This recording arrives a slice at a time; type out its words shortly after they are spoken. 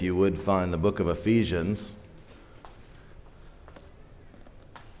You would find the book of Ephesians.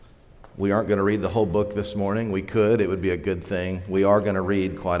 We aren't going to read the whole book this morning. We could. It would be a good thing. We are going to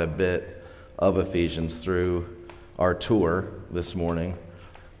read quite a bit of Ephesians through our tour this morning.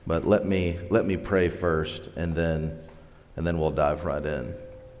 But let me pray first, and then we'll dive right in.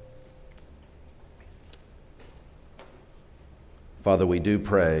 Father, we do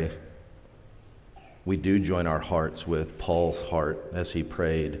pray. We do join our hearts with Paul's heart as he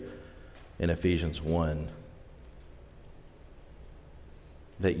prayed in Ephesians 1,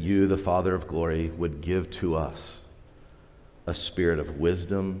 that you, the Father of glory, would give to us a spirit of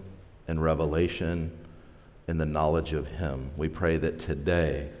wisdom and revelation in the knowledge of him. We pray that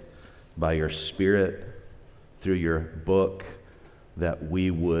today, by your Spirit, through your book, that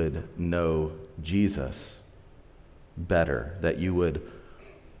we would know Jesus better, that you would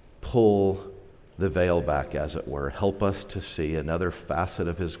pull the veil back, as it were. Help us to see another facet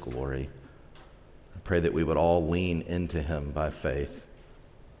of his glory. I pray that we would all lean into him by faith,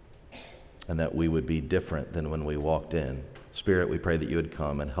 and that we would be different than when we walked in. Spirit, we pray that you would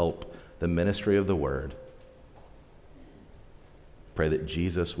come and help the ministry of the word. Pray that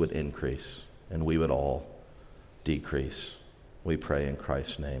Jesus would increase and we would all decrease. We pray in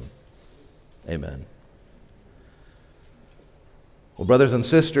Christ's name. Amen. Well, brothers and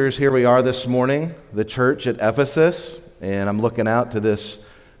sisters, here we are this morning, the church at Ephesus, and I'm looking out to this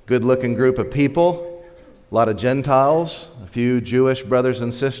good-looking group of people, a lot of Gentiles, a few Jewish brothers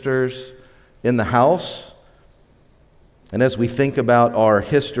and sisters in the house. And as we think about our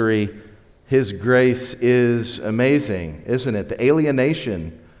history, his grace is amazing, isn't it? The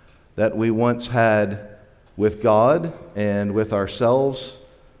alienation that we once had with God and with ourselves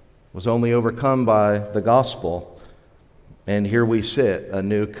was only overcome by the gospel. And here we sit, a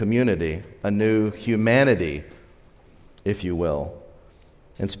new community, a new humanity, if you will.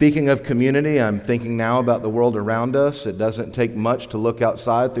 And speaking of community, I'm thinking now about the world around us. It doesn't take much to look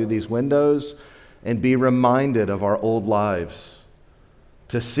outside through these windows and be reminded of our old lives,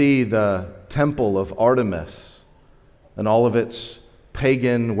 to see the temple of Artemis and all of its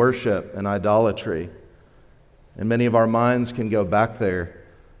pagan worship and idolatry. And many of our minds can go back there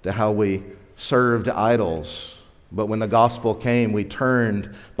to how we served idols. But when the gospel came, we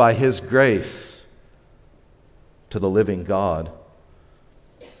turned by his grace to the living God.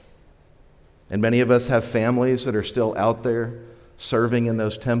 And many of us have families that are still out there serving in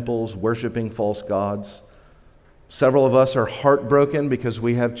those temples, worshiping false gods. Several of us are heartbroken because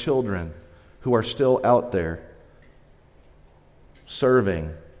we have children who are still out there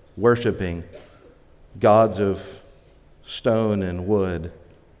serving, worshiping gods of stone and wood.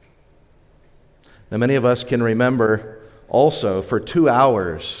 Now, many of us can remember also for 2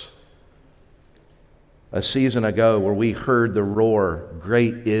 hours a season ago where we heard the roar,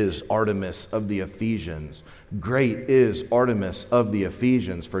 "Great is Artemis of the Ephesians. Great is Artemis of the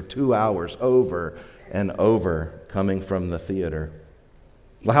Ephesians," for 2 hours over and over, coming from the theater.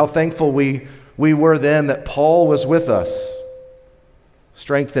 Well, how thankful we were then that Paul was with us,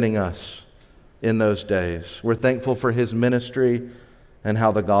 strengthening us in those days. We're thankful for his ministry and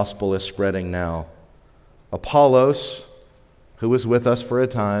how the gospel is spreading now. Apollos, who was with us for a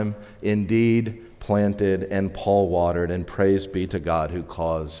time, indeed planted, and Paul watered, and praise be to God who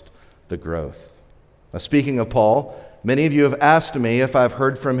caused the growth. Now, speaking of Paul, many of you have asked me if I've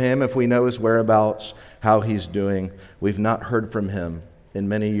heard from him, if we know his whereabouts, how he's doing. We've not heard from him in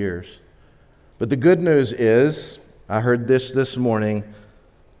many years. But the good news is, I heard this morning,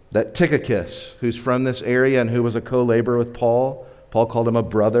 that Tychicus, who's from this area and who was a co-laborer with Paul called him a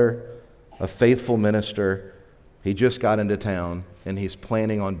brother, a faithful minister, he just got into town and he's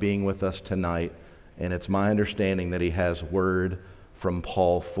planning on being with us tonight. And it's my understanding that he has word from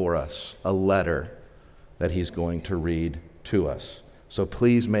Paul for us, a letter that he's going to read to us. So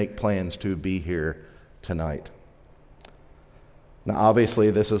please make plans to be here tonight. Now, obviously,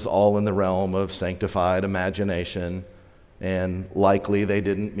 this is all in the realm of sanctified imagination, and likely they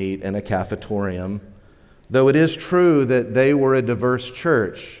didn't meet in a cafetorium, though it is true that they were a diverse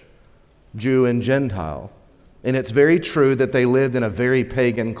church, Jew and Gentile. And it's very true that they lived in a very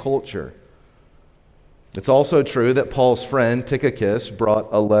pagan culture. It's also true that Paul's friend Tychicus brought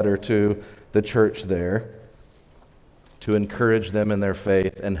a letter to the church there to encourage them in their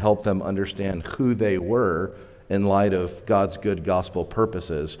faith and help them understand who they were in light of God's good gospel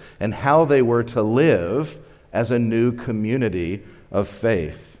purposes and how they were to live as a new community of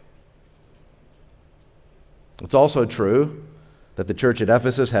faith. It's also true that the church at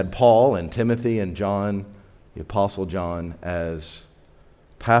Ephesus had Paul and Timothy and John, the Apostle John, as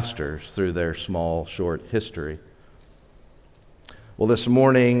pastors through their small, short history. Well, this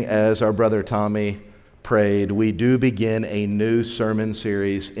morning, as our brother Tommy prayed, we do begin a new sermon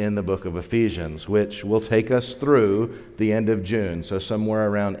series in the book of Ephesians, which will take us through the end of June. So somewhere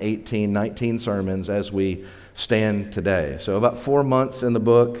around 18, 19 sermons as we stand today. So about 4 months in the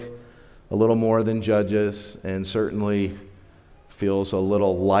book, a little more than Judges, and certainly feels a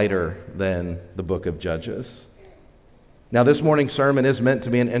little lighter than the book of Judges. Now, this morning's sermon is meant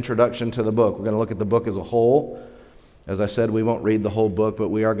to be an introduction to the book. We're going to look at the book as a whole. As I said, we won't read the whole book, but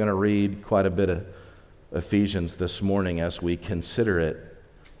we are going to read quite a bit of Ephesians this morning as we consider it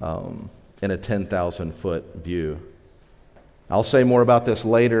in a 10,000-foot view. I'll say more about this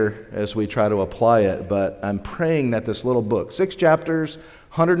later as we try to apply it, but I'm praying that this little book, 6 chapters,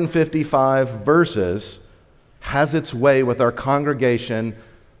 155 verses, has its way with our congregation,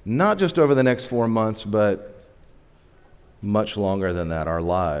 not just over the next 4 months, but much longer than that, our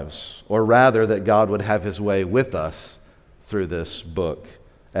lives. Or rather, that God would have his way with us through this book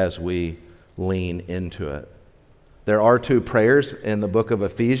as we lean into it. There are 2 prayers in the book of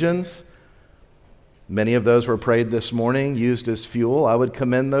Ephesians. Many of those were prayed this morning, used as fuel. I would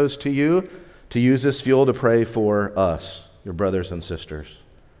commend those to you to use as fuel to pray for us, your brothers and sisters.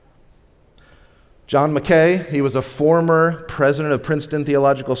 John McKay, he was a former president of Princeton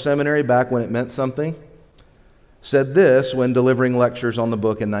Theological Seminary back when it meant something, said this when delivering lectures on the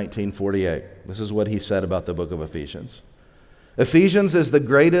book in 1948. This is what he said about the book of Ephesians. Ephesians is the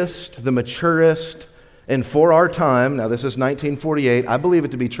greatest, the maturest, and for our time, now this is 1948, I believe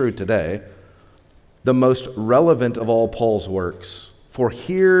it to be true today, the most relevant of all Paul's works. For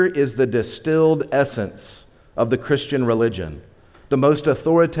here is the distilled essence of the Christian religion, the most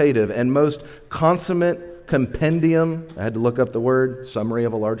authoritative and most consummate compendium, I had to look up the word, summary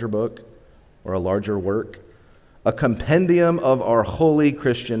of a larger book or a larger work, a compendium of our holy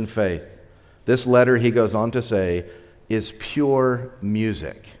Christian faith. This letter, he goes on to say, is pure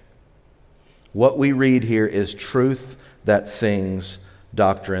music. What we read here is truth that sings,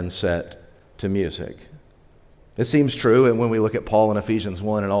 doctrine set to music. It seems true, and when we look at Paul in Ephesians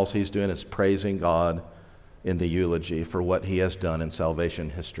 1, and all he's doing is praising God in the eulogy for what he has done in salvation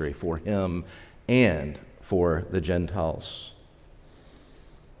history for him and for the Gentiles.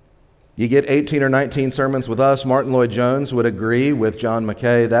 You get 18 or 19 sermons with us. Martin Lloyd-Jones would agree with John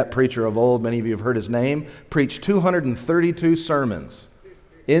McKay, that preacher of old, many of you have heard his name, preached 232 sermons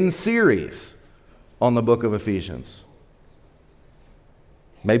in series on the book of Ephesians.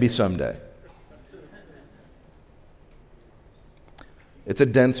 Maybe someday. It's a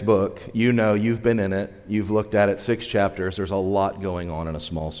dense book. You know, you've been in it. You've looked at it, 6 chapters. There's a lot going on in a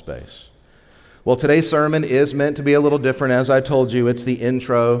small space. Well, today's sermon is meant to be a little different. As I told you, it's the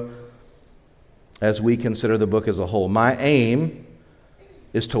intro as we consider the book as a whole. My aim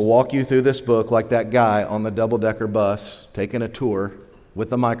is to walk you through this book like that guy on the double-decker bus taking a tour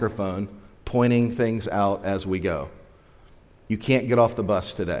with a microphone, pointing things out as we go. You can't get off the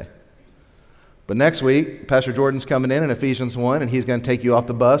bus today. But next week, Pastor Jordan's coming in Ephesians 1, and he's going to take you off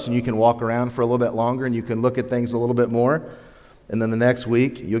the bus, and you can walk around for a little bit longer, and you can look at things a little bit more. And then the next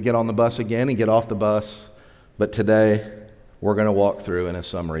week, you'll get on the bus again and get off the bus. But today, we're going to walk through in a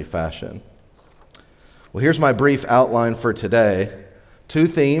summary fashion. Well, here's my brief outline for today. 2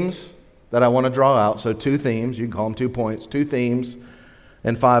 themes that I want to draw out. So 2 themes, you can call them 2 points, 2 themes,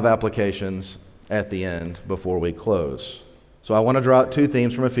 and 5 applications at the end before we close. So I want to draw out 2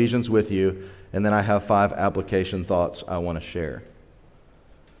 themes from Ephesians with you, and then I have 5 application thoughts I want to share.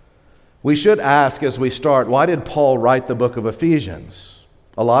 We should ask as we start, why did Paul write the book of Ephesians?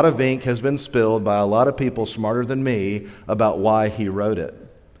 A lot of ink has been spilled by a lot of people smarter than me about why he wrote it.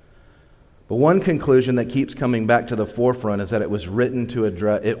 But one conclusion that keeps coming back to the forefront is that it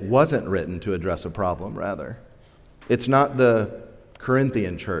wasn't written to address a problem, rather. It's not the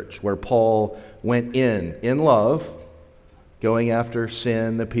Corinthian church where Paul went in love, going after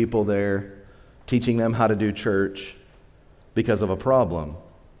sin, the people there, teaching them how to do church because of a problem.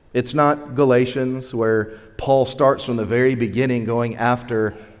 It's not Galatians where Paul starts from the very beginning going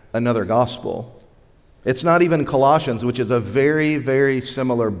after another gospel. It's not even Colossians, which is a very, very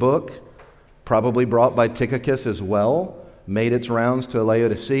similar book, probably brought by Tychicus as well, made its rounds to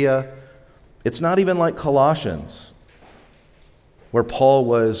Laodicea. It's not even like Colossians, where Paul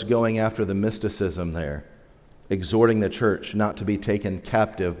was going after the mysticism there, exhorting the church not to be taken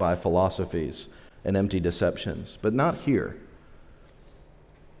captive by philosophies and empty deceptions, but not here.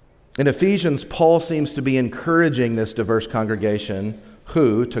 In Ephesians, Paul seems to be encouraging this diverse congregation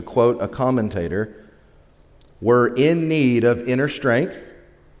who, to quote a commentator, were in need of inner strength,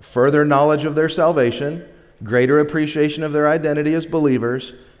 further knowledge of their salvation, greater appreciation of their identity as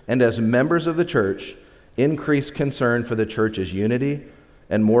believers and as members of the church, increased concern for the church's unity,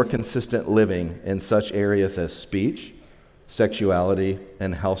 and more consistent living in such areas as speech, sexuality,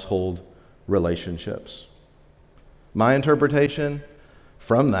 and household relationships. My interpretation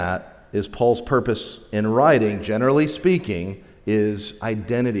from that is Paul's purpose in writing, generally speaking, is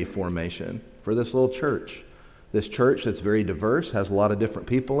identity formation for this little church. This church that's very diverse, has a lot of different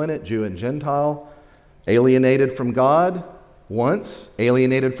people in it, Jew and Gentile, alienated from God once,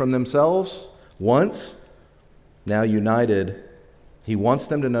 alienated from themselves once, now united. He wants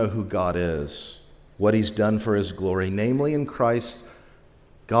them to know who God is, what he's done for his glory, namely in Christ's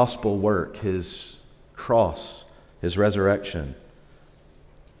gospel work, his cross, his resurrection.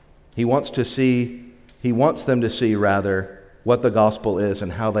 He wants them to see what the gospel is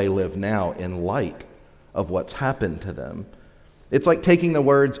and how they live now in light of what's happened to them. It's like taking the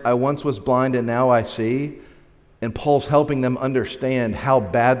words, I once was blind and now I see, and Paul's helping them understand how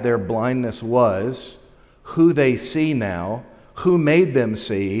bad their blindness was, who they see now, who made them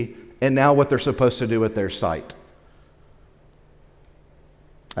see, and now what they're supposed to do with their sight.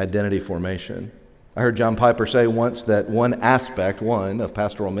 Identity formation. I heard John Piper say once that one aspect of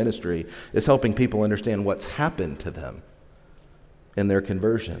pastoral ministry is helping people understand what's happened to them in their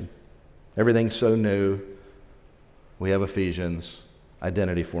conversion. Everything's so new. We have Ephesians,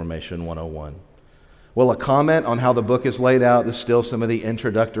 Identity Formation 101. Well, a comment on how the book is laid out, this is still some of the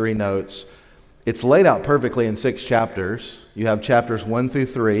introductory notes. It's laid out perfectly in 6 chapters. You have chapters 1 through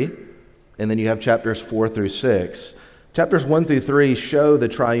 3, and then you have chapters 4 through 6. Chapters 1 through 3 show the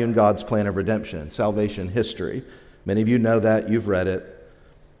triune God's plan of redemption, salvation history. Many of you know that, you've read it.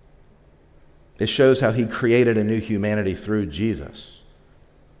 It shows how he created a new humanity through Jesus.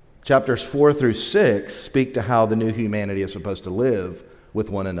 Chapters 4 through 6 speak to how the new humanity is supposed to live with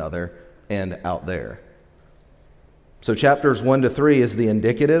one another and out there. So chapters 1 to 3 is the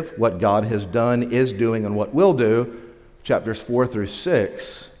indicative, what God has done, is doing, and what will do. Chapters 4 through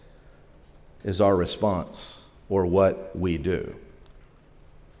 6 is our response, or what we do.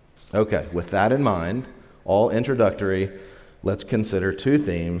 Okay, with that in mind, all introductory, let's consider 2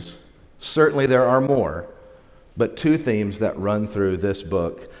 themes. Certainly there are more, but 2 themes that run through this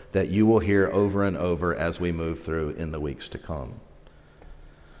book that you will hear over and over as we move through in the weeks to come.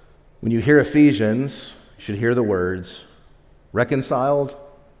 When you hear Ephesians, you should hear the words reconciled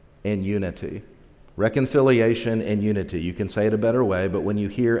and unity. Reconciliation and unity. You can say it a better way, but when you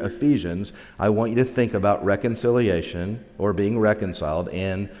hear Ephesians, I want you to think about reconciliation or being reconciled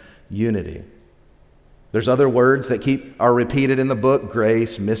and unity. There's other words that are repeated in the book: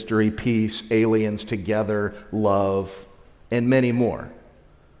 grace, mystery, peace, aliens, together, love, and many more.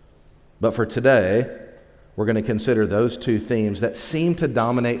 But for today, we're going to consider those 2 themes that seem to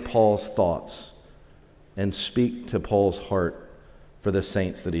dominate Paul's thoughts and speak to Paul's heart for the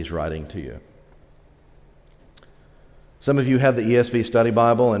saints that he's writing to you. Some of you have the ESV Study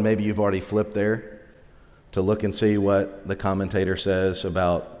Bible, and maybe you've already flipped there to look and see what the commentator says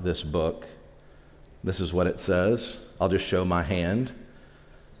about this book. This is what it says. I'll just show my hand.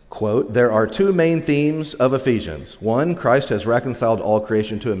 Quote, there are 2 main themes of Ephesians. 1, Christ has reconciled all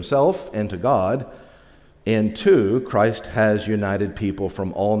creation to himself and to God. And 2, Christ has united people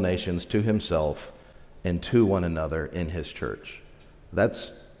from all nations to himself and to one another in his church.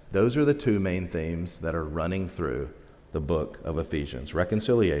 Those are the 2 main themes that are running through the book of Ephesians: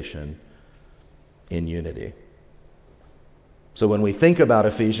 reconciliation and unity. So when we think about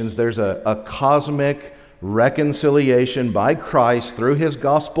Ephesians, there's a cosmic reconciliation by Christ through his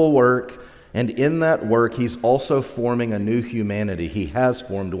gospel work, and in that work he's also forming a new humanity. He has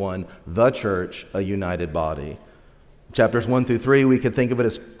formed one, the church, a united body. Chapters 1 through 3, we could think of it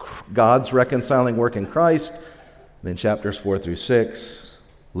as God's reconciling work in Christ. And in chapters 4 through 6,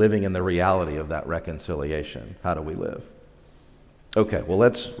 living in the reality of that reconciliation. How do we live? Okay, well,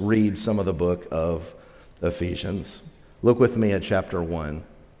 let's read some of the book of Ephesians. Look with me at chapter 1.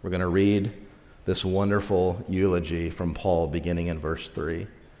 We're going to read this wonderful eulogy from Paul beginning in verse 3.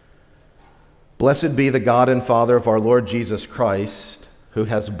 Blessed be the God and Father of our Lord Jesus Christ, who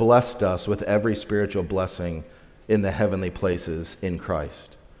has blessed us with every spiritual blessing in the heavenly places in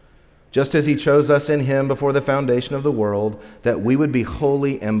Christ, just as he chose us in him before the foundation of the world, that we would be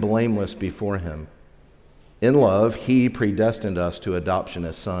holy and blameless before him. In love, he predestined us to adoption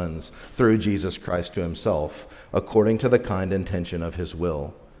as sons through Jesus Christ to himself, according to the kind intention of his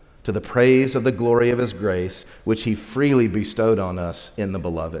will, to the praise of the glory of his grace, which he freely bestowed on us in the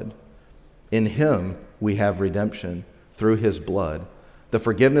Beloved. In him we have redemption through his blood, the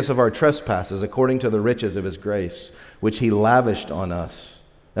forgiveness of our trespasses according to the riches of his grace, which he lavished on us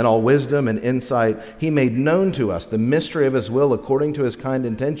and all wisdom and insight, he made known to us the mystery of his will according to his kind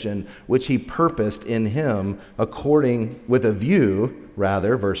intention, which he purposed in him with a view,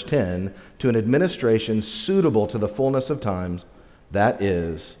 verse 10, to an administration suitable to the fullness of times, that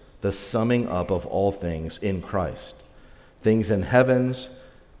is, the summing up of all things in Christ, things in heavens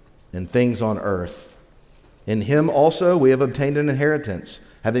and things on earth. In him also we have obtained an inheritance,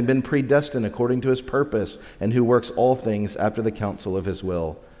 having been predestined according to his purpose, and who works all things after the counsel of his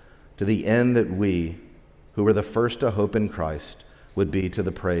will, to the end that we, who were the first to hope in Christ, would be to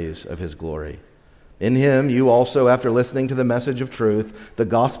the praise of his glory. In him you also, after listening to the message of truth, the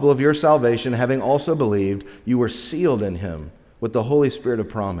gospel of your salvation, having also believed, you were sealed in him with the Holy Spirit of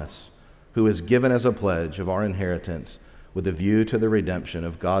promise, who is given as a pledge of our inheritance, with a view to the redemption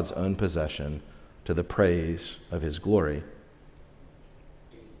of God's own possession, to the praise of his glory.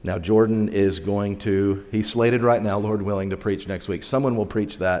 Now, Jordan is he's slated right now, Lord willing, to preach next week. Someone will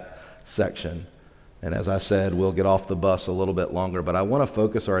preach that section. And as I said, we'll get off the bus a little bit longer, but I want to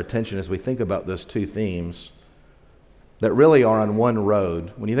focus our attention as we think about those two themes that really are on one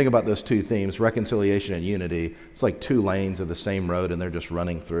road. When you think about those two themes, reconciliation and unity, it's like two lanes of the same road, and they're just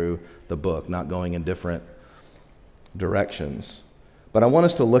running through the book, not going in different directions. But I want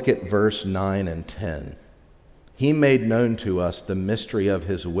us to look at verse 9 and 10. He made known to us the mystery of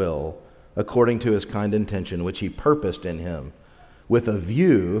his will, according to his kind intention, which he purposed in him, with a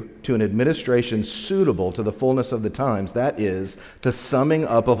view to an administration suitable to the fullness of the times, that is, to summing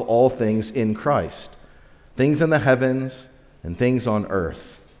up of all things in Christ, things in the heavens and things on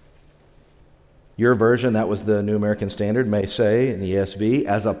earth. Your version, that was the New American Standard, may say in the ESV,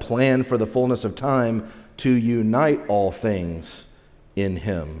 as a plan for the fullness of time to unite all things in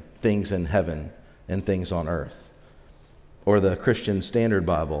him, things in heaven and things on earth. Or the Christian Standard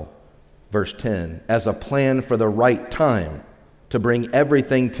Bible, verse 10, as a plan for the right time to bring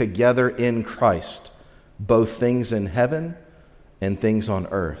everything together in Christ, both things in heaven and things on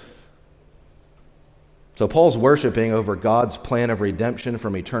earth. So Paul's worshiping over God's plan of redemption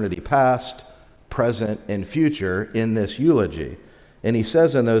from eternity past, present, and future in this eulogy. And he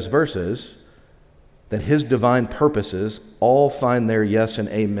says in those verses that his divine purposes all find their yes and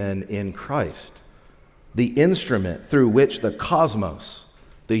amen in Christ, the instrument through which the cosmos,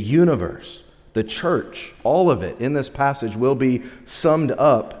 the universe, the church, all of it in this passage will be summed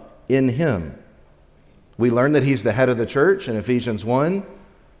up in him. We learn that he's the head of the church in Ephesians 1.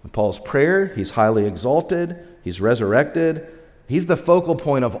 In Paul's prayer, he's highly exalted, he's resurrected. He's the focal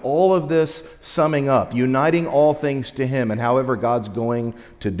point of all of this summing up, uniting all things to him, and however God's going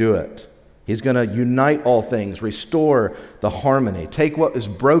to do it. He's going to unite all things, restore the harmony, take what is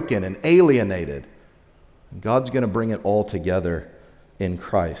broken and alienated. God's going to bring it all together in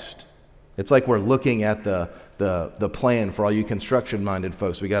Christ. It's like we're looking at the plan for all you construction-minded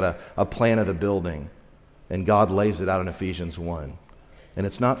folks. We got a plan of the building, and God lays it out in Ephesians 1. And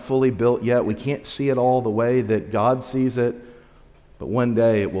it's not fully built yet. We can't see it all the way that God sees it, but one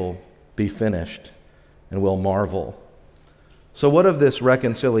day it will be finished, and we'll marvel. So what of this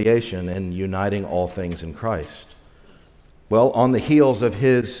reconciliation and uniting all things in Christ? Well, on the heels of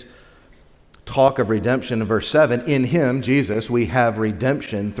his talk of redemption in verse 7, in him, Jesus, we have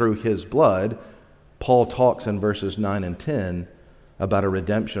redemption through his blood. Paul talks in verses 9 and 10 about a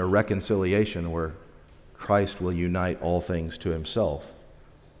redemption, a reconciliation where Christ will unite all things to himself.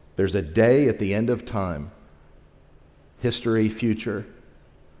 There's a day at the end of time, history, future,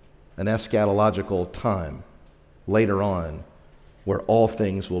 an eschatological time later on, where all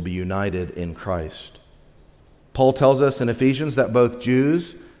things will be united in Christ. Paul tells us in Ephesians that both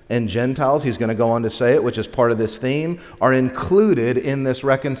Jews and Gentiles, he's going to go on to say it, which is part of this theme, are included in this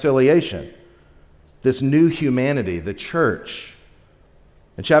reconciliation, this new humanity, the church.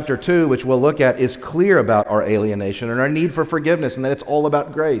 And chapter 2, which we'll look at, is clear about our alienation and our need for forgiveness, and that it's all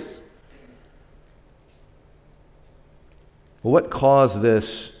about grace. Well, what caused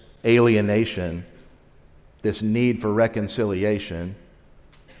this alienation, this need for reconciliation,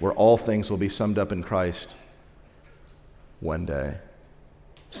 where all things will be summed up in Christ one day?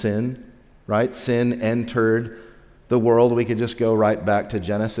 Sin, right? Sin entered the world. We could just go right back to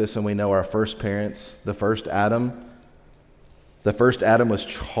Genesis and we know our first parents, the first Adam. The first Adam was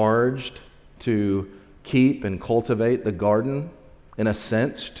charged to keep and cultivate the garden, in a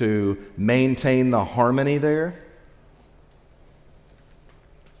sense, to maintain the harmony there.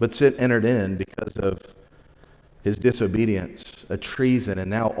 But sin entered in because of his disobedience, a treason, and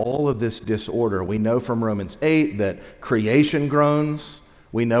now all of this disorder. We know from Romans 8 that creation groans.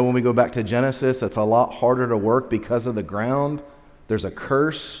 We know when we go back to Genesis, it's a lot harder to work because of the ground. There's a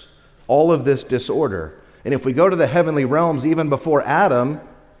curse. All of this disorder. And if we go to the heavenly realms, even before Adam,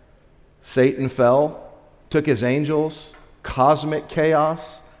 Satan fell, took his angels, cosmic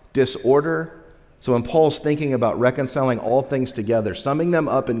chaos, disorder. So when Paul's thinking about reconciling all things together, summing them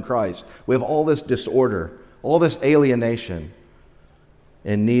up in Christ, we have all this disorder, all this alienation,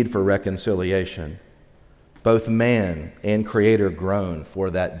 and need for reconciliation. Both man and Creator groan for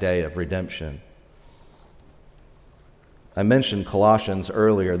that day of redemption. I mentioned Colossians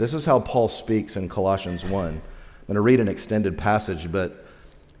earlier. This is how Paul speaks in Colossians 1. I'm going to read an extended passage, but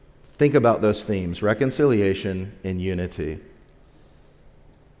think about those themes: reconciliation and unity,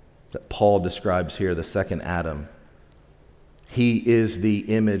 that Paul describes here, the second Adam. He is the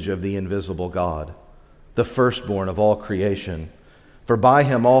image of the invisible God, the firstborn of all creation. For by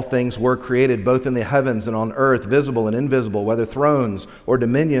him all things were created, both in the heavens and on earth, visible and invisible, whether thrones or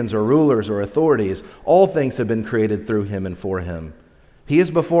dominions or rulers or authorities. All things have been created through him and for him. He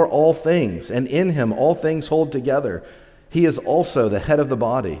is before all things, and in him all things hold together. He is also the head of the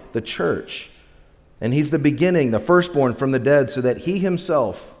body, the church. And he's the beginning, the firstborn from the dead, so that he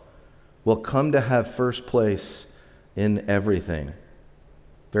himself will come to have first place in everything.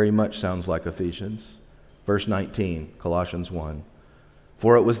 Very much sounds like Ephesians. Verse 19, Colossians 1.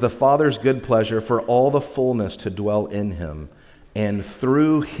 For it was the Father's good pleasure for all the fullness to dwell in him, and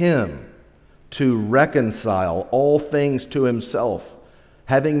through him to reconcile all things to himself,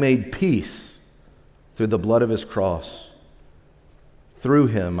 having made peace through the blood of his cross. Through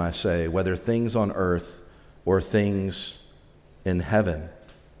him, I say, whether things on earth or things in heaven.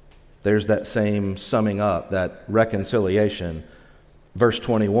 There's that same summing up, that reconciliation. Verse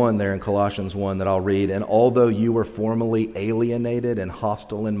 21 there in Colossians 1 that I'll read. And although you were formerly alienated and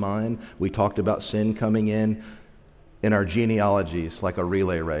hostile in mind, we talked about sin coming in our genealogies like a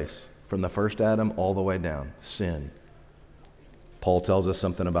relay race. From the first Adam all the way down, sin. Paul tells us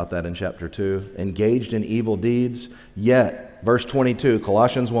something about that in chapter 2. Engaged in evil deeds, yet, verse 22,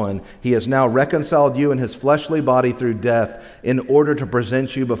 Colossians 1, he has now reconciled you in his fleshly body through death in order to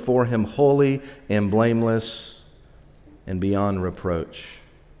present you before him holy and blameless and beyond reproach.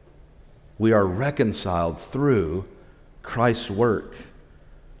 We are reconciled through Christ's work.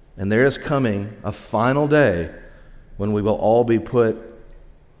 And there is coming a final day when we will all be put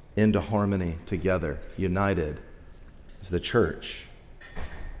into harmony together, united as the church.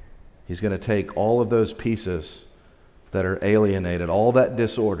 He's going to take all of those pieces that are alienated, all that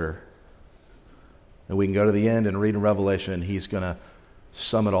disorder, and we can go to the end and read in Revelation, and he's going to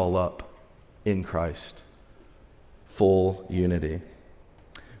sum it all up in Christ. Full unity.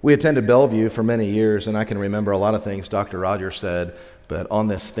 We attended Bellevue for many years, and I can remember a lot of things Dr. Rogers said, but on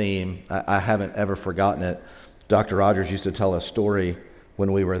this theme, I haven't ever forgotten it. Dr. Rogers used to tell a story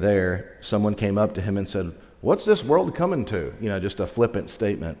when we were there. Someone came up to him and said, "What's this world coming to?" Just a flippant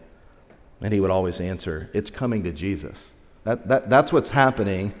statement. And he would always answer, "It's coming to Jesus." That's what's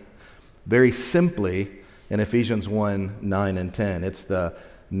happening very simply in Ephesians 1, 9 and 10. It's the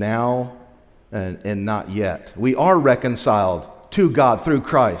now and not yet. We are reconciled to God through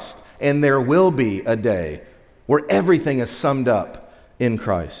Christ, and there will be a day where everything is summed up in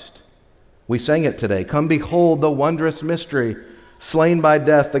Christ. We sang it today. Come behold the wondrous mystery, slain by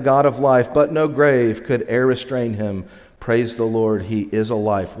death, the God of life, but no grave could e'er restrain him. Praise the Lord, he is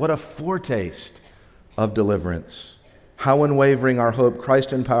alive. What a foretaste of deliverance. How unwavering our hope,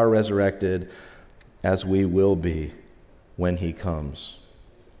 Christ in power resurrected, as we will be when he comes.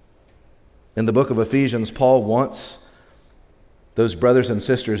 In the book of Ephesians, Paul wants those brothers and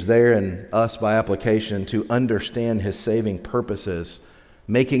sisters there and us by application to understand his saving purposes,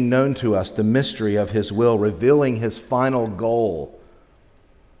 making known to us the mystery of his will, revealing his final goal,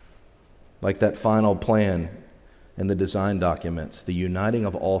 like that final plan in the design documents, the uniting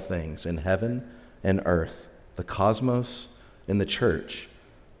of all things in heaven and earth, the cosmos and the church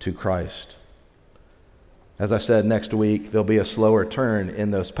to Christ. As I said, next week there'll be a slower turn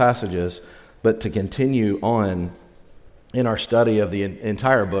in those passages, but to continue on in our study of the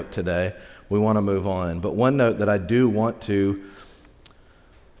entire book today, we want to move on. But one note that I do want to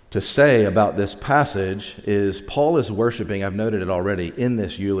say about this passage is Paul is worshiping, I've noted it already, in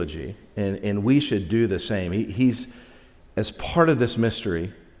this eulogy, and we should do the same. He's, as part of this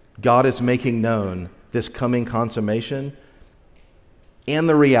mystery, God is making known this coming consummation and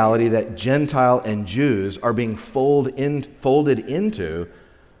the reality that Gentile and Jews are being folded into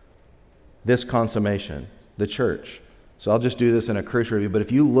this consummation, the church. So I'll just do this in a cursory review, but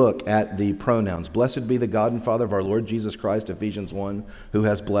if you look at the pronouns, blessed be the God and Father of our Lord Jesus Christ, Ephesians 1, who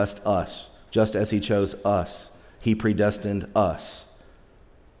has blessed us, just as he chose us. He predestined us.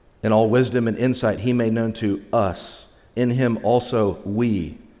 In all wisdom and insight, he made known to us. In him also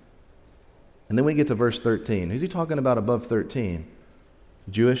we. And then we get to verse 13. Who's he talking about above 13?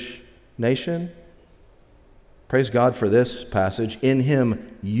 Jewish nation? Praise God for this passage. In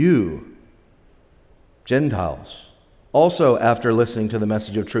him, you, Gentiles, also after listening to the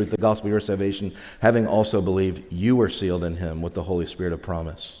message of truth, the gospel of your salvation, having also believed, you were sealed in him with the Holy Spirit of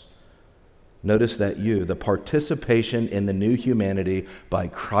promise. Notice that you, the participation in the new humanity by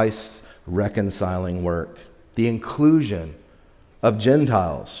Christ's reconciling work, the inclusion of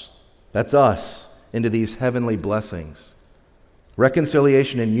Gentiles, that's us, into these heavenly blessings.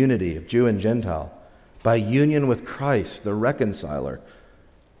 Reconciliation and unity of Jew and Gentile by union with Christ, the reconciler.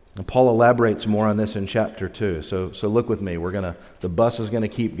 And Paul elaborates more on this in chapter 2. So look with me. The bus is going to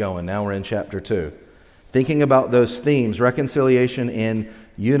keep going. Now we're in chapter 2. Thinking about those themes, reconciliation and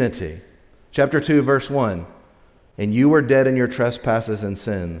unity. Chapter 2, verse 1. And you were dead in your trespasses and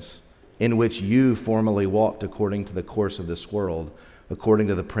sins, in which you formerly walked according to the course of this world, according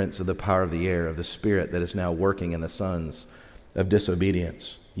to the prince of the power of the air, of the spirit that is now working in the sons of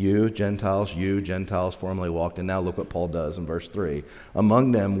disobedience. You Gentiles formerly walked. And now look what Paul does in verse 3.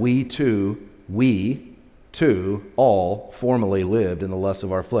 Among them we too, all formerly lived in the lusts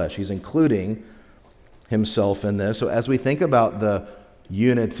of our flesh. He's including himself in this. So as we think about the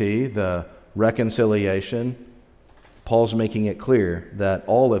unity, the reconciliation, Paul's making it clear that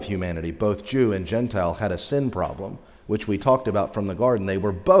all of humanity, both Jew and Gentile, had a sin problem, which we talked about from the garden. They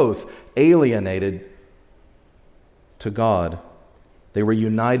were both alienated to God. They were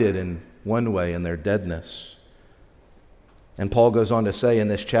united in one way in their deadness. And Paul goes on to say in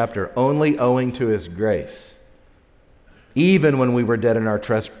this chapter, only owing to his grace, even when we were dead in our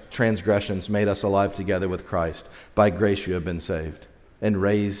transgressions, made us alive together with Christ. By grace you have been saved and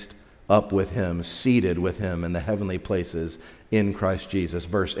raised up with him, seated with him in the heavenly places in Christ Jesus.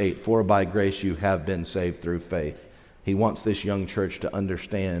 Verse 8, for by grace you have been saved through faith. He wants this young church to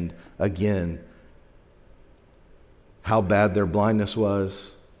understand again how bad their blindness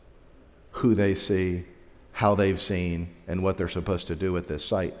was, who they see, how they've seen, and what they're supposed to do with this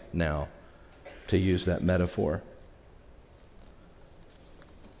sight now, to use that metaphor.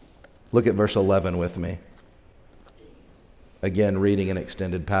 Look at verse 11 with me. Again, reading an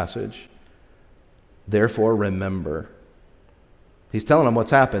extended passage. Therefore, remember. He's telling them what's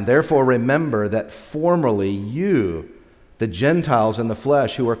happened. Therefore, remember that formerly you, the Gentiles in the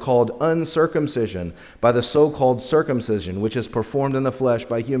flesh, who are called uncircumcision by the so-called circumcision, which is performed in the flesh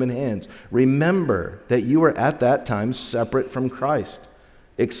by human hands. Remember that you were at that time separate from Christ,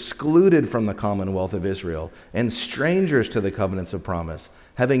 excluded from the commonwealth of Israel, and strangers to the covenants of promise,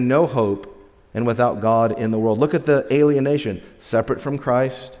 having no hope and without God in the world. Look at the alienation. Separate from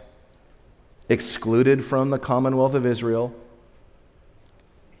Christ, excluded from the commonwealth of Israel,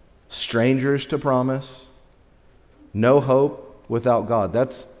 strangers to promise, no hope without God.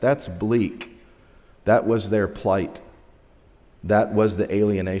 That's bleak. That was their plight. That was the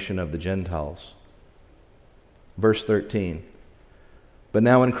alienation of the Gentiles. Verse 13. But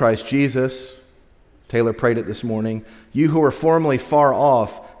now in Christ Jesus, Taylor prayed it this morning, you who were formerly far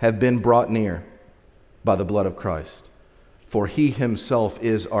off have been brought near by the blood of Christ. For he himself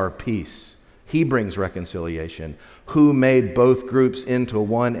is our peace. He brings reconciliation, who made both groups into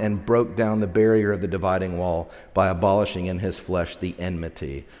one and broke down the barrier of the dividing wall by abolishing in his flesh the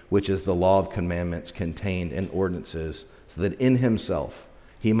enmity, which is the law of commandments contained in ordinances, so that in himself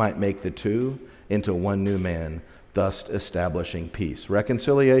he might make the two into one new man, thus establishing peace.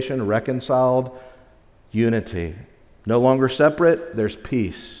 Reconciliation, reconciled, unity. No longer separate, there's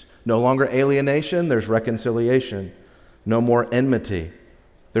peace. No longer alienation, there's reconciliation. No more enmity.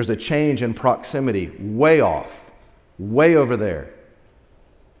 There's a change in proximity, way off, way over there,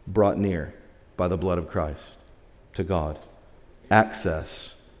 brought near by the blood of Christ to God.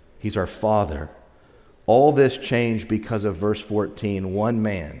 Access. He's our Father. All this changed because of verse 14, one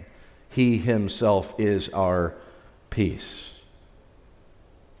man. He himself is our peace.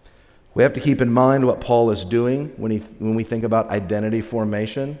 We have to keep in mind what Paul is doing when we think about identity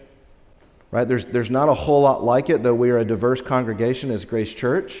formation. Right? There's not a whole lot like it, though we are a diverse congregation as Grace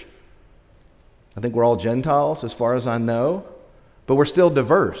Church. I think we're all Gentiles as far as I know, but we're still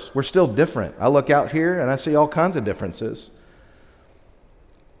diverse. We're still different. I look out here and I see all kinds of differences.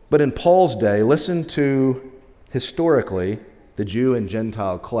 But in Paul's day, listen to historically the Jew and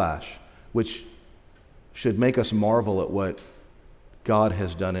Gentile clash, which should make us marvel at what God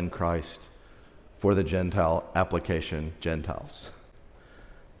has done in Christ for the Gentile application, Gentiles.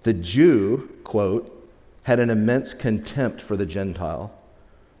 The Jew, quote, had an immense contempt for the Gentile.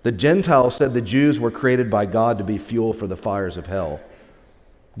 The Gentile said the Jews were created by God to be fuel for the fires of hell.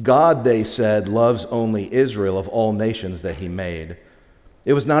 God, they said, loves only Israel of all nations that he made.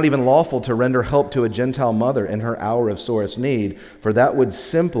 It was not even lawful to render help to a Gentile mother in her hour of sorest need, for that would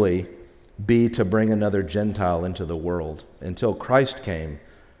simply be to bring another Gentile into the world. Until Christ came,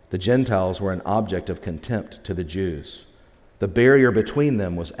 the Gentiles were an object of contempt to the Jews. The barrier between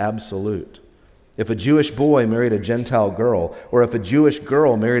them was absolute. If a Jewish boy married a Gentile girl, or if a Jewish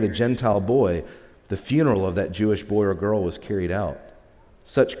girl married a Gentile boy, the funeral of that Jewish boy or girl was carried out.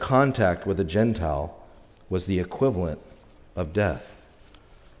 Such contact with a Gentile was the equivalent of death.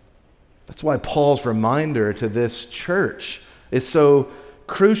 That's why Paul's reminder to this church is so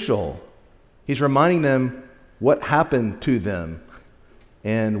crucial. He's reminding them what happened to them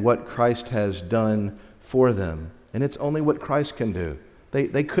and what Christ has done for them. And it's only what Christ can do.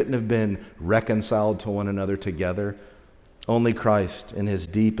 They couldn't have been reconciled to one another together. Only Christ in his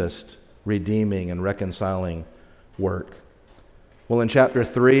deepest redeeming and reconciling work. Well, in chapter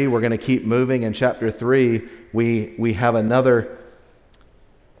 3, we're going to keep moving. In chapter 3, we have another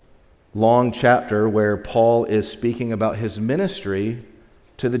long chapter where Paul is speaking about his ministry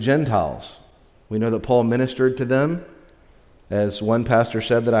to the Gentiles. We know that Paul ministered to them. As one pastor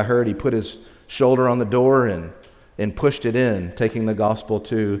said that I heard, he put his shoulder on the door and pushed it in, taking the gospel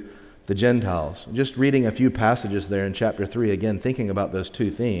to the Gentiles. Just reading a few passages there in chapter 3, again, thinking about those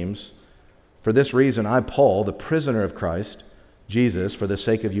two themes. For this reason, I, Paul, the prisoner of Christ Jesus, for the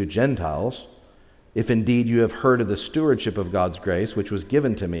sake of you Gentiles, if indeed you have heard of the stewardship of God's grace, which was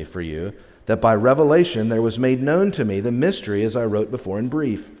given to me for you, that by revelation there was made known to me the mystery as I wrote before in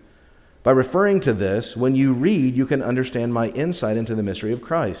brief. By referring to this, when you read, you can understand my insight into the mystery of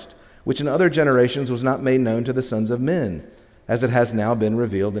Christ, which in other generations was not made known to the sons of men, as it has now been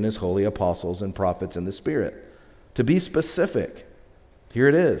revealed in his holy apostles and prophets in the Spirit. To be specific, here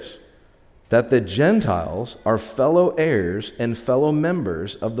it is, that the Gentiles are fellow heirs and fellow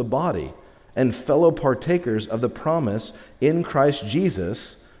members of the body, and fellow partakers of the promise in Christ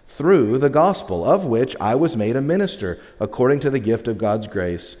Jesus through the gospel, of which I was made a minister, according to the gift of God's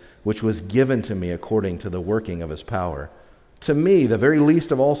grace, which was given to me according to the working of his power. To me, the very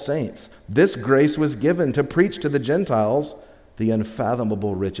least of all saints, this grace was given to preach to the Gentiles the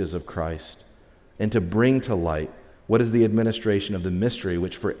unfathomable riches of Christ, and to bring to light what is the administration of the mystery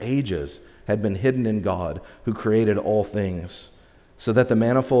which for ages had been hidden in God, who created all things, so that the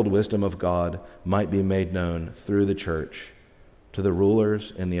manifold wisdom of God might be made known through the church to the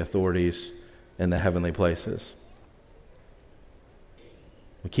rulers and the authorities in the heavenly places.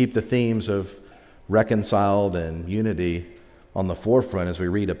 We keep the themes of reconciled and unity on the forefront as we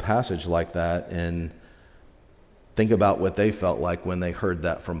read a passage like that and think about what they felt like when they heard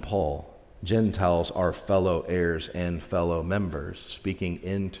that from Paul. Gentiles are fellow heirs and fellow members, speaking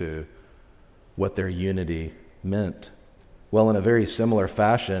into what their unity meant. Well, in a very similar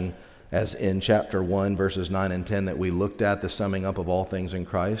fashion as in chapter 1, verses 9 and 10 that we looked at, the summing up of all things in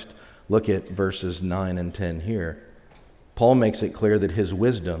Christ, look at verses 9 and 10 here. Paul makes it clear that his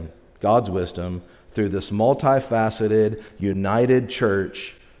wisdom, God's wisdom, through this multifaceted, united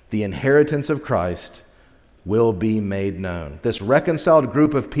church, the inheritance of Christ, will be made known. This reconciled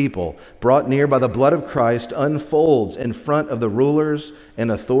group of people brought near by the blood of Christ unfolds in front of the rulers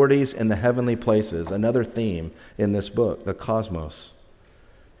and authorities in the heavenly places. Another theme in this book, the cosmos.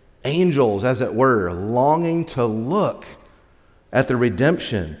 Angels, as it were, longing to look at the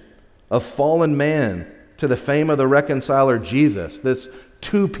redemption of fallen man to the fame of the reconciler Jesus, this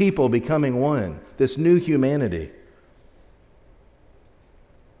two people becoming one, this new humanity.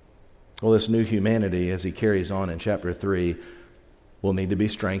 Well, this new humanity, as he carries on in chapter 3, will need to be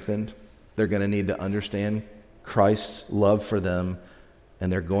strengthened. They're going to need to understand Christ's love for them,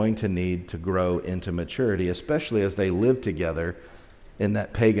 and they're going to need to grow into maturity, especially as they live together in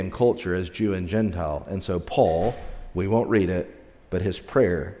that pagan culture as Jew and Gentile. And so Paul, we won't read it, but his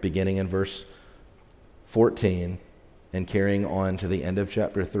prayer, beginning in verse 14 and carrying on to the end of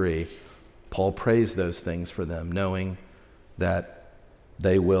chapter 3, Paul prays those things for them, knowing that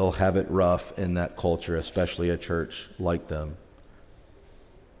they will have it rough in that culture, especially a church like them.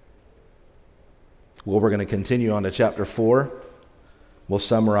 Well, we're going to continue on to chapter 4. We'll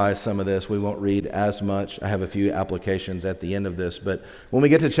summarize some of this. We won't read as much. I have a few applications at the end of this. But when we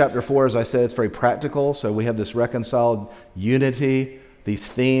get to chapter 4, as I said, it's very practical. So we have this reconciled unity, these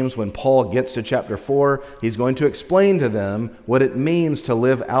themes. When Paul gets to chapter 4, he's going to explain to them what it means to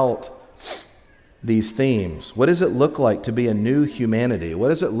live out these themes. What does it look like to be a new humanity? What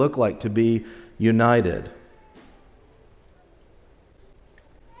does it look like to be united?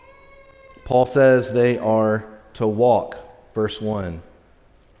 Paul says they are to walk, verse 1,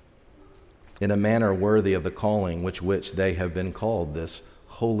 in a manner worthy of the calling which they have been called, this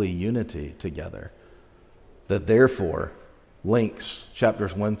holy unity together. That therefore links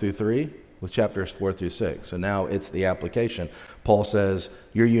chapters 1 through 3 with chapters 4 through 6. So now it's the application. Paul says,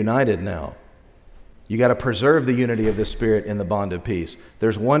 you're united now. You got to preserve the unity of the Spirit in the bond of peace.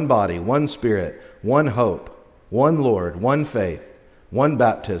 There's one body, one Spirit, one hope, one Lord, one faith, one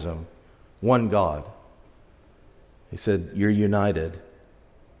baptism, one God. He said, you're united.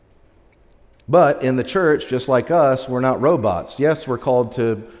 But in the church, just like us, we're not robots. Yes, we're called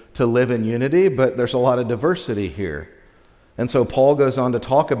to live in unity, but there's a lot of diversity here. And so Paul goes on to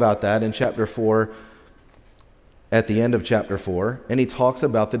talk about that in chapter 4, at the end of chapter 4, and he talks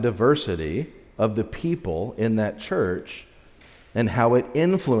about the diversity of the people in that church and how it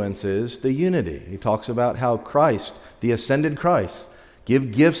influences the unity. He talks about how Christ, the ascended Christ,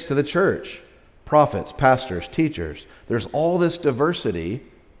 give gifts to the church, prophets, pastors, teachers. There's all this diversity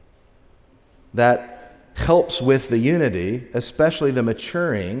that helps with the unity, especially the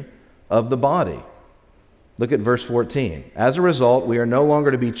maturing of the body. Look at verse 14. As a result, we are no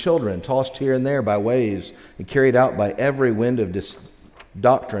longer to be children, tossed here and there by waves and carried out by every wind of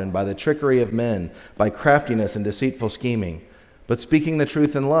doctrine, by the trickery of men, by craftiness and deceitful scheming. But speaking the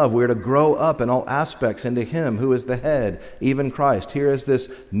truth in love, we are to grow up in all aspects into Him who is the head, even Christ. Here is this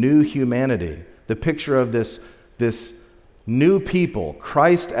new humanity, the picture of this new people,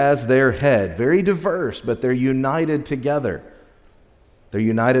 Christ as their head, very diverse, but they're united together. They're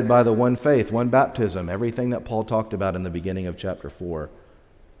united by the one faith, one baptism, everything that Paul talked about in the beginning of chapter 4.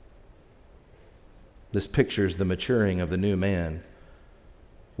 This pictures the maturing of the new man.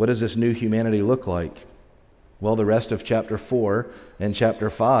 What does this new humanity look like? Well, the rest of chapter 4 and chapter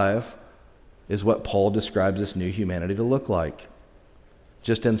 5 is what Paul describes this new humanity to look like.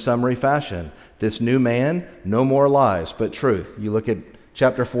 Just in summary fashion, this new man, no more lies, but truth. You look at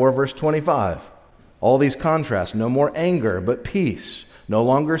chapter 4, verse 25. All these contrasts, no more anger, but peace. No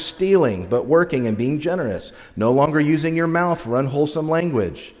longer stealing, but working and being generous. No longer using your mouth for unwholesome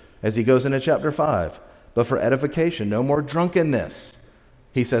language, as he goes into chapter 5, but for edification. No more drunkenness,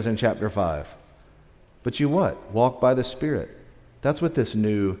 he says in chapter 5. But you what? Walk by the Spirit. That's what this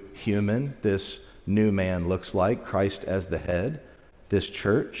new human, this new man looks like, Christ as the head, this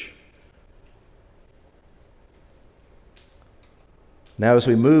church. Now, as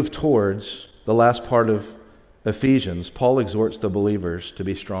we move towards the last part of Ephesians, Paul exhorts the believers to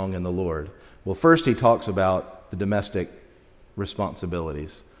be strong in the Lord. Well, first he talks about the domestic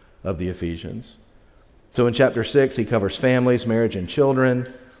responsibilities of the Ephesians. So in chapter 6, he covers families, marriage, and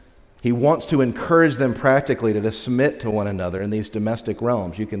children. He wants to encourage them practically to submit to one another in these domestic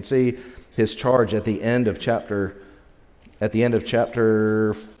realms. You can see his charge at the end of chapter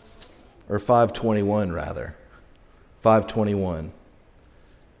 521 rather. 521.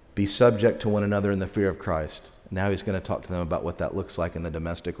 Be subject to one another in the fear of Christ. Now he's going to talk to them about what that looks like in the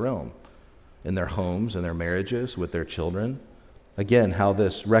domestic realm, in their homes, in their marriages, with their children. Again, how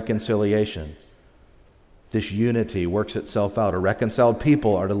this reconciliation, this unity works itself out. A reconciled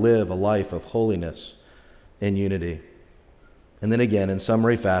people are to live a life of holiness and unity. And then again, in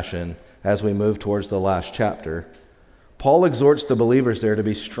summary fashion, as we move towards the last chapter, Paul exhorts the believers there to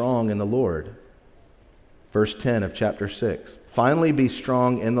be strong in the Lord. Verse 10 of chapter 6. Finally, be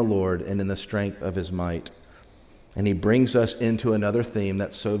strong in the Lord and in the strength of His might. And he brings us into another theme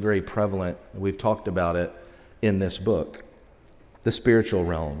that's so very prevalent. We've talked about it in this book. The spiritual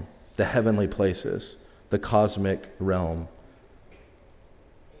realm, the heavenly places, the cosmic realm.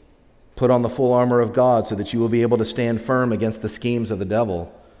 Put on the full armor of God so that you will be able to stand firm against the schemes of the devil.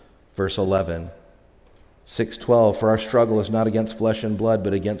 Verse 11. 6:12, for our struggle is not against flesh and blood,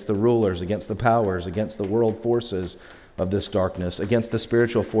 but against the rulers, against the powers, against the world forces of this darkness, against the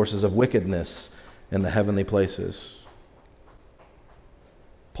spiritual forces of wickedness in the heavenly places.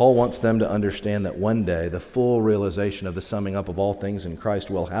 Paul wants them to understand that one day the full realization of the summing up of all things in Christ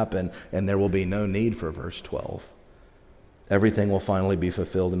will happen, and there will be no need for verse 12. Everything will finally be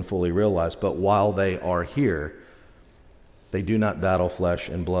fulfilled and fully realized, but while they are here, they do not battle flesh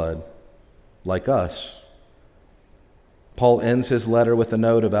and blood like us. Paul ends his letter with a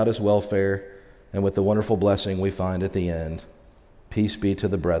note about his welfare and with the wonderful blessing we find at the end. Peace be to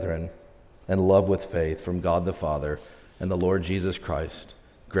the brethren and love with faith from God the Father and the Lord Jesus Christ.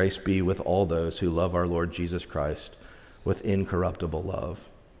 Grace be with all those who love our Lord Jesus Christ with incorruptible love.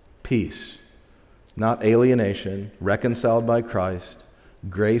 Peace, not alienation, reconciled by Christ,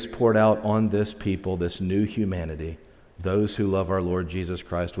 grace poured out on this people, this new humanity, those who love our Lord Jesus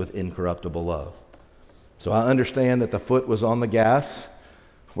Christ with incorruptible love. So I understand that the foot was on the gas.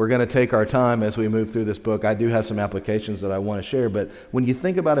 We're going to take our time as we move through this book. I do have some applications that I want to share, but when you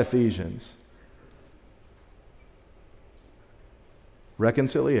think about Ephesians,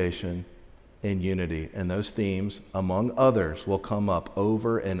 reconciliation, in unity. And those themes, among others, will come up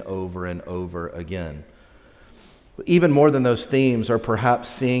over and over and over again. Even more than those themes, are perhaps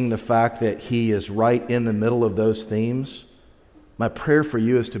seeing the fact that he is right in the middle of those themes. My prayer for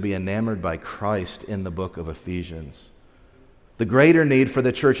you is to be enamored by Christ in the book of Ephesians. The greater need for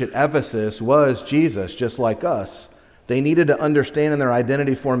the church at Ephesus was Jesus, just like us. They needed to understand in their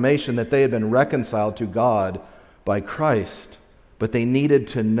identity formation that they had been reconciled to God by Christ. But they needed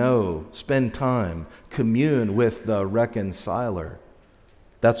to know, spend time, commune with the reconciler.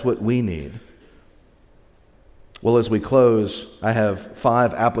 That's what we need. Well, as we close, I have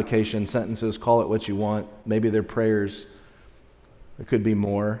 5 application sentences. Call it what you want. Maybe they're prayers. There could be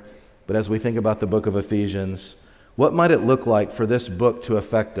more. But as we think about the book of Ephesians, what might it look like for this book to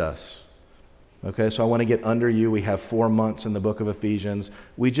affect us? Okay, so I want to get under you. We have 4 months in the book of Ephesians.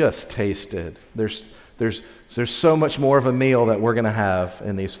 We just tasted. There's so much more of a meal that we're going to have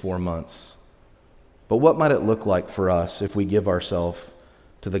in these 4 months. But what might it look like for us if we give ourselves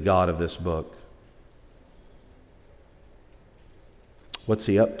to the God of this book? What's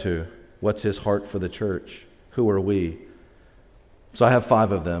he up to? What's his heart for the church? Who are we? So I have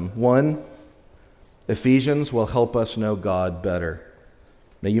 5 of them. 1, Ephesians will help us know God better.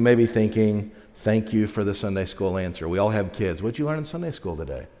 Now you may be thinking, thank you for the Sunday school answer. We all have kids. What did you learn in Sunday school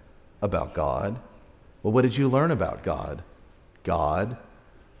today? About God. Well, what did you learn about God? God.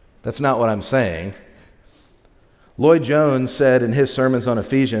 That's not what I'm saying. Lloyd Jones said in his sermons on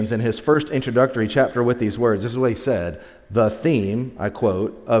Ephesians, in his first introductory chapter with these words, this is what he said: the theme, I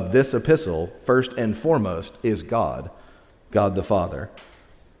quote, of this epistle, first and foremost, is God, God the Father.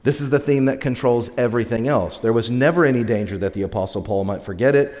 This is the theme that controls everything else. There was never any danger that the Apostle Paul might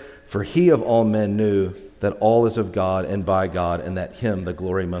forget it, for he of all men knew that all is of God and by God, and that him the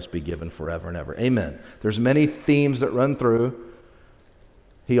glory must be given forever and ever. Amen. There's many themes that run through.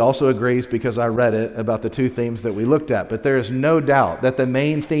 He also agrees, because I read it, about the 2 themes that we looked at. But there is no doubt that the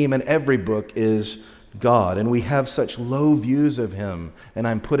main theme in every book is God. And we have such low views of him, and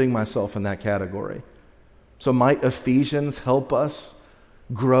I'm putting myself in that category. So might Ephesians help us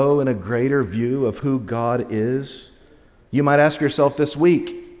grow in a greater view of who God is? You might ask yourself this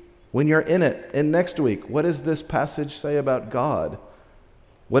week, when you're in it, and next week, what does this passage say about God?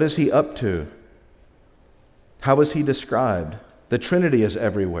 What is he up to? How is he described? The Trinity is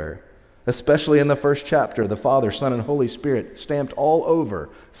everywhere, especially in the first chapter, the Father, Son, and Holy Spirit stamped all over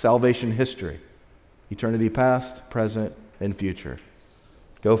salvation history. Eternity past, present, and future.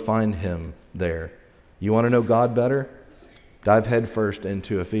 Go find him there. You want to know God better? Dive headfirst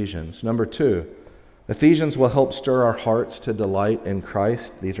into Ephesians. Number 2, Ephesians will help stir our hearts to delight in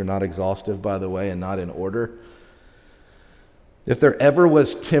Christ. These are not exhaustive, by the way, and not in order. If there ever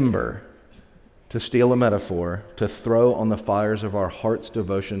was timber, to steal a metaphor, to throw on the fires of our heart's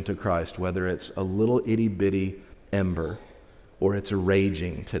devotion to Christ, whether it's a little itty-bitty ember or it's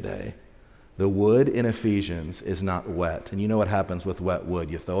raging today, the wood in Ephesians is not wet. And you know what happens with wet wood.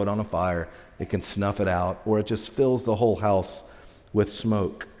 You throw it on a fire, it can snuff it out, or it just fills the whole house with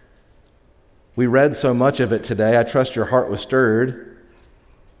smoke. We read so much of it today. I trust your heart was stirred.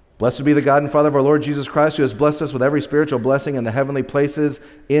 Blessed be the God and Father of our Lord Jesus Christ, who has blessed us with every spiritual blessing in the heavenly places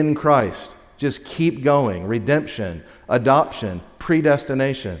in Christ. Just keep going. Redemption, adoption,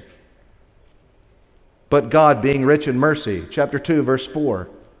 predestination. But God, being rich in mercy, chapter 2, verse 4,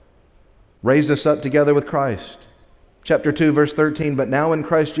 raised us up together with Christ. Chapter 2, verse 13, but now in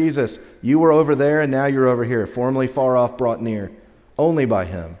Christ Jesus, you were over there and now you're over here, formerly far off, brought near, only by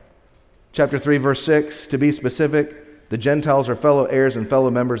him. Chapter 3, verse 6, to be specific, the Gentiles are fellow heirs and fellow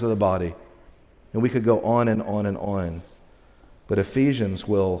members of the body. And we could go on and on and on. But Ephesians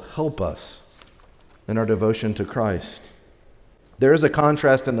will help us in our devotion to Christ. There is a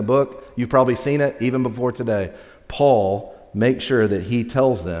contrast in the book. You've probably seen it even before today. Paul makes sure that he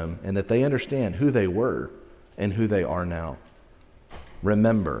tells them and that they understand who they were and who they are now.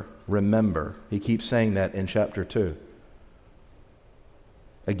 Remember. He keeps saying that in chapter 2.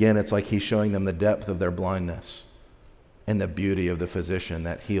 Again, it's like he's showing them the depth of their blindness and the beauty of the physician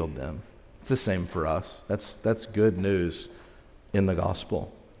that healed them. It's the same for us. That's good news in the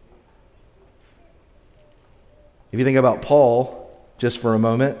gospel. If you think about Paul, just for a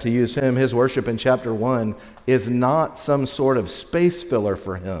moment, to use him, his worship in chapter 1 is not some sort of space filler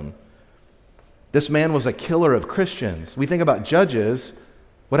for him. This man was a killer of Christians. We think about Judges.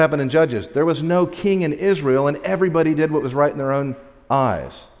 What happened in Judges? There was no king in Israel, and everybody did what was right in their own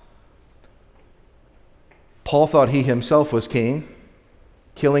eyes. Paul thought he himself was king,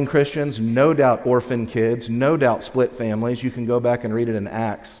 killing Christians, no doubt orphan kids, no doubt split families. You can go back and read it in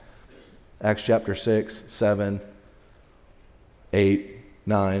Acts chapter 6, 7, 8,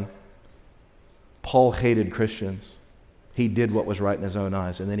 9. Paul hated Christians. He did what was right in his own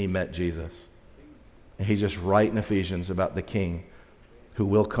eyes, and then he met Jesus. And he's just writing Ephesians about the King who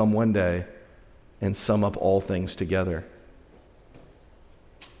will come one day and sum up all things together.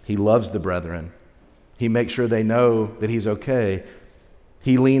 He loves the brethren. He makes sure they know that he's okay.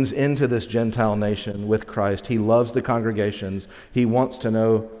 He leans into this Gentile nation with Christ. He loves the congregations. He wants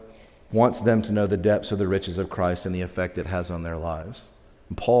them to know the depths of the riches of Christ and the effect it has on their lives.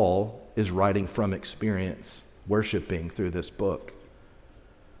 And Paul is writing from experience, worshiping through this book.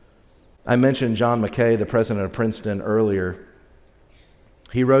 I mentioned John Mackay, the president of Princeton, earlier.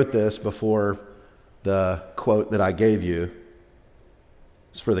 He wrote this before the quote that I gave you.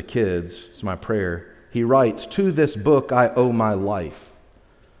 It's for the kids. It's my prayer. He writes, "To this book I owe my life."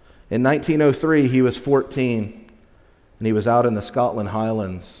 In 1903, he was 14, and he was out in the Scotland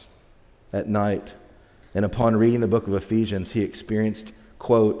Highlands at night. And upon reading the book of Ephesians, he experienced,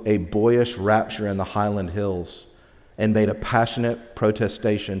 quote, "a boyish rapture in the Highland hills," and made a passionate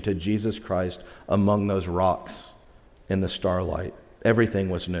protestation to Jesus Christ among those rocks in the starlight. Everything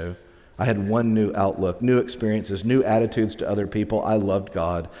was new. I had one new outlook, new experiences, new attitudes to other people. I loved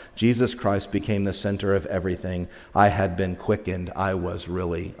God. Jesus Christ became the center of everything. I had been quickened. I was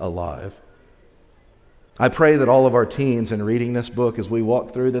really alive. I pray that all of our teens, in reading this book as we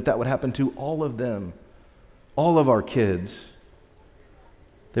walk through, that would happen to all of them, all of our kids.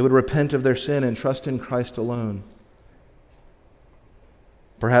 They would repent of their sin and trust in Christ alone.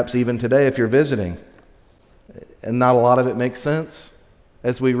 Perhaps even today, if you're visiting, and not a lot of it makes sense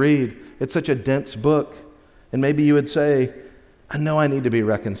as we read. It's such a dense book. And maybe you would say, I know I need to be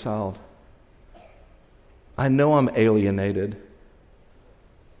reconciled. I know I'm alienated.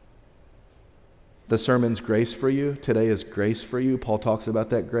 The sermon's grace for you. Today is grace for you. Paul talks about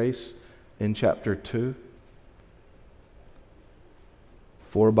that grace in chapter 2.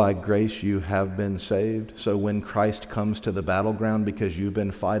 For by grace you have been saved. So when Christ comes to the battleground because you've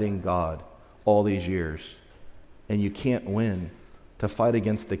been fighting God all these years and you can't win, to fight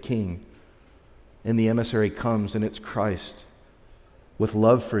against the King, and the emissary comes and it's Christ with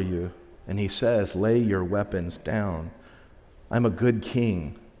love for you, and he says, lay your weapons down. I'm a good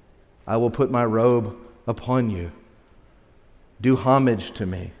king. I will put my robe upon you. Do homage to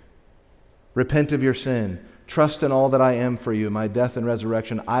me. Repent of your sin. Trust in all that I am for you, my death and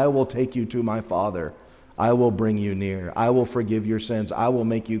resurrection. I will take you to my Father. I will bring you near. I will forgive your sins. I will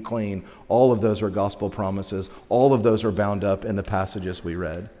make you clean. All of those are gospel promises. All of those are bound up in the passages we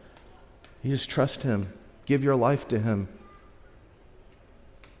read. You just trust him. Give your life to him.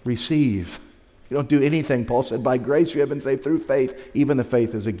 Receive. You don't do anything. Paul said, by grace you have been saved through faith. Even the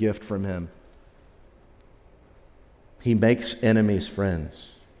faith is a gift from him. He makes enemies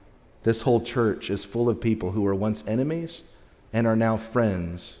friends. This whole church is full of people who were once enemies and are now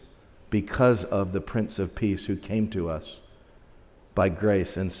friends because of the Prince of Peace who came to us by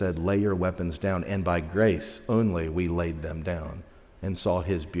grace and said, lay your weapons down. And by grace only we laid them down and saw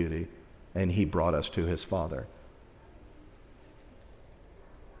his beauty, and he brought us to his Father.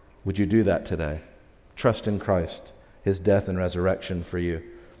 Would you do that today? Trust in Christ, his death and resurrection for you.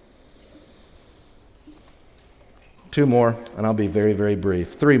 2 more, and I'll be very, very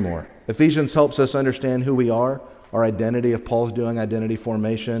brief. 3 more. Ephesians helps us understand who we are, our identity. If Paul's doing identity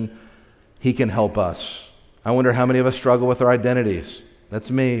formation, he can help us. I wonder how many of us struggle with our identities.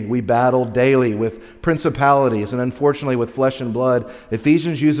 That's me. We battle daily with principalities and unfortunately with flesh and blood.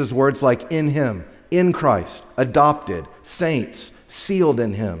 Ephesians uses words like in him, in Christ, adopted, saints, sealed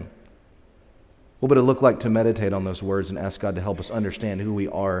in him. What would it look like to meditate on those words and ask God to help us understand who we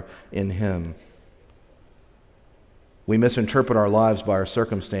are in him? We misinterpret our lives by our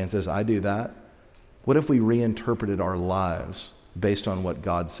circumstances. I do that. What if we reinterpreted our lives based on what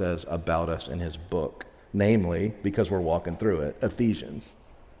God says about us in his book? Namely, because we're walking through it, Ephesians.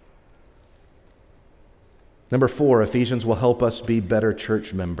 Number 4, Ephesians will help us be better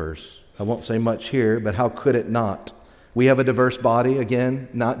church members. I won't say much here, but how could it not? We have a diverse body, again,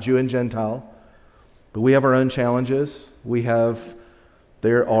 not Jew and Gentile, but we have our own challenges.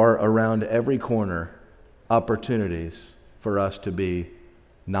 There are around every corner opportunities for us to be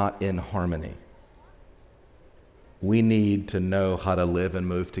not in harmony. We need to know how to live and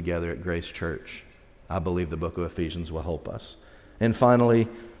move together at Grace Church. I believe the book of Ephesians will help us. And finally,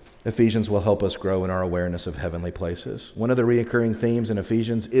 Ephesians will help us grow in our awareness of heavenly places. One of the recurring themes in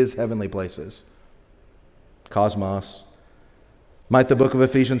Ephesians is heavenly places. Cosmos. Might the book of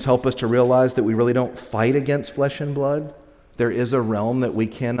Ephesians help us to realize that we really don't fight against flesh and blood? There is a realm that we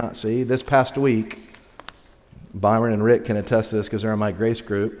cannot see. This past week, Byron and Rick can attest to this because they're in my grace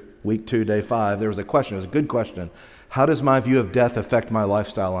group, week 2, day 5. There was a question. It was a good question. How does my view of death affect my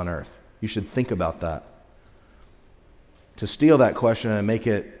lifestyle on earth? You should think about that. To steal that question and make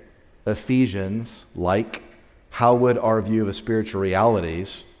it Ephesians, like, how would our view of spiritual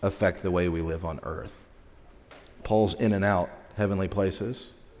realities affect the way we live on earth? Paul's in and out heavenly places.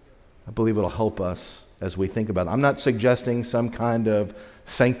 I believe it'll help us as we think about it. I'm not suggesting some kind of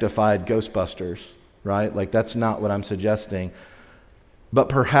sanctified Ghostbusters, right? Like, that's not what I'm suggesting. But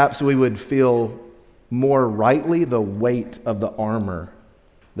perhaps we would feel more rightly the weight of the armor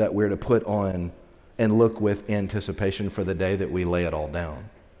that we're to put on and look with anticipation for the day that we lay it all down.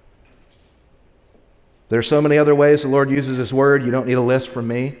 There's so many other ways the Lord uses His Word. You don't need a list from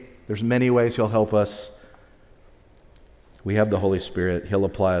me. There's many ways He'll help us. We have the Holy Spirit. He'll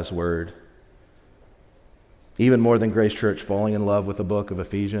apply His Word. Even more than Grace Church falling in love with the book of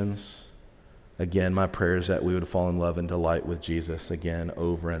Ephesians, again, my prayer is that we would fall in love and delight with Jesus again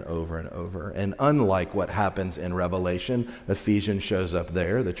over and over and over. And unlike what happens in Revelation, Ephesians shows up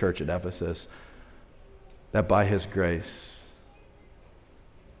there, the church at Ephesus, that by His grace,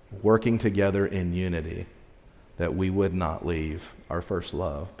 working together in unity, that we would not leave our first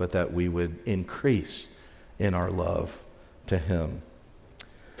love, but that we would increase in our love to Him.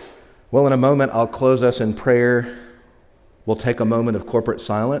 Well, in a moment, I'll close us in prayer. We'll take a moment of corporate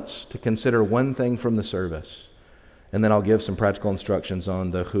silence to consider one thing from the service, and then I'll give some practical instructions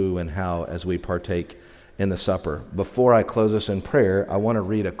on the who and how as we partake in the supper. Before I close us in prayer, I want to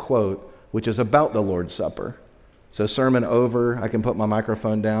read a quote which is about the Lord's Supper. So sermon over, I can put my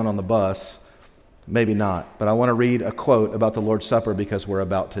microphone down on the bus. Maybe not, but I want to read a quote about the Lord's Supper because we're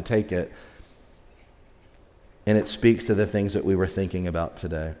about to take it. And it speaks to the things that we were thinking about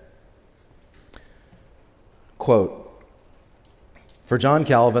today. Quote, "For John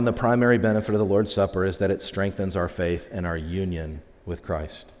Calvin, the primary benefit of the Lord's Supper is that it strengthens our faith and our union with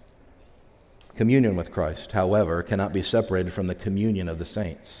Christ. Communion with Christ, however, cannot be separated from the communion of the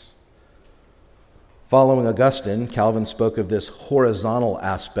saints. Following Augustine, Calvin spoke of this horizontal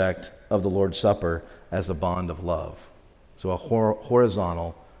aspect of the Lord's Supper as a bond of love." So a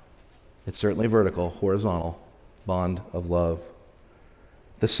horizontal, it's certainly vertical, horizontal bond of love.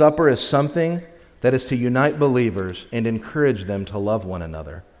 The supper is something that is to unite believers and encourage them to love one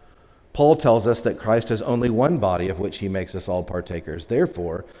another. Paul tells us that Christ has only one body of which He makes us all partakers.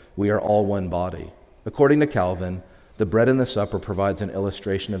 Therefore, we are all one body. According to Calvin, the bread in the supper provides an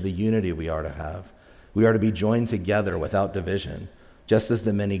illustration of the unity we are to have. We are to be joined together without division, just as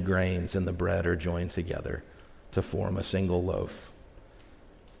the many grains in the bread are joined together to form a single loaf.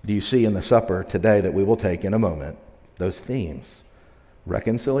 Do you see in the supper today that we will take in a moment those themes?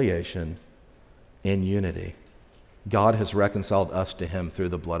 Reconciliation and unity. God has reconciled us to Him through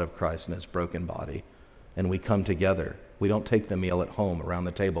the blood of Christ and His broken body, and we come together. We don't take the meal at home around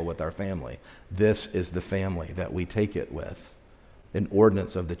the table with our family. This is the family that we take it with, an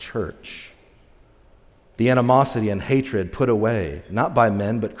ordinance of the church. The animosity and hatred put away, not by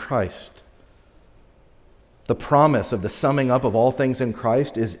men, but Christ. The promise of the summing up of all things in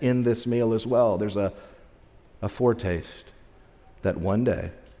Christ is in this meal as well. There's a foretaste that one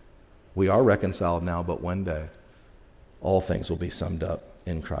day, we are reconciled now, but one day, all things will be summed up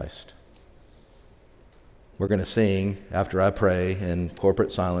in Christ. We're going to sing, after I pray, in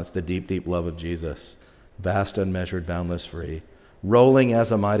corporate silence, the deep, deep love of Jesus, vast, unmeasured, boundless, free, rolling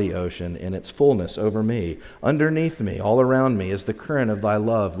as a mighty ocean in its fullness over me. Underneath me, all around me, is the current of Thy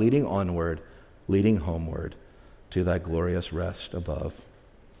love, leading onward, leading homeward, to Thy glorious rest above.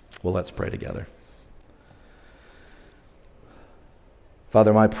 Well, let's pray together.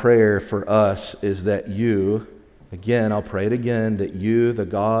 Father, my prayer for us is that You, again, I'll pray it again, that You, the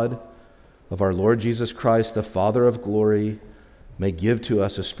God of our Lord Jesus Christ, the Father of glory, may give to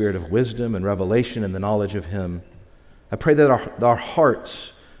us a spirit of wisdom and revelation in the knowledge of Him. I pray that our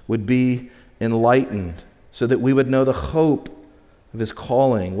hearts would be enlightened so that we would know the hope of His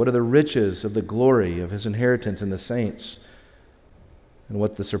calling, what are the riches of the glory of His inheritance in the saints, and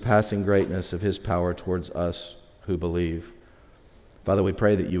what the surpassing greatness of His power towards us who believe. Father, we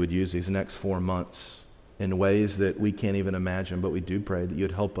pray that You would use these next 4 months in ways that we can't even imagine, but we do pray that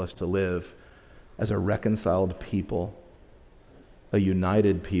You'd help us to live as a reconciled people, a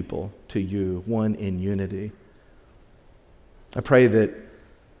united people to You, one in unity. I pray that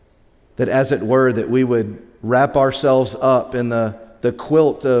as it were, that we would wrap ourselves up in the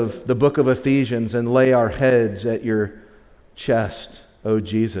quilt of the book of Ephesians and lay our heads at Your chest, O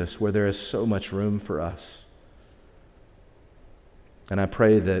Jesus, where there is so much room for us. And I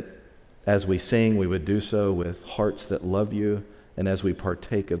pray that as we sing, we would do so with hearts that love You, and as we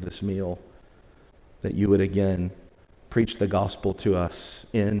partake of this meal, that You would again preach the gospel to us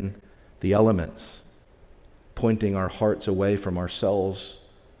in the elements, pointing our hearts away from ourselves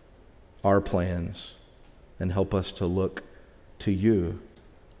our plans and help us to look to you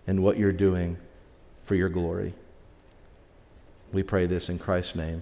and what you're doing for your glory. We pray this in Christ's name.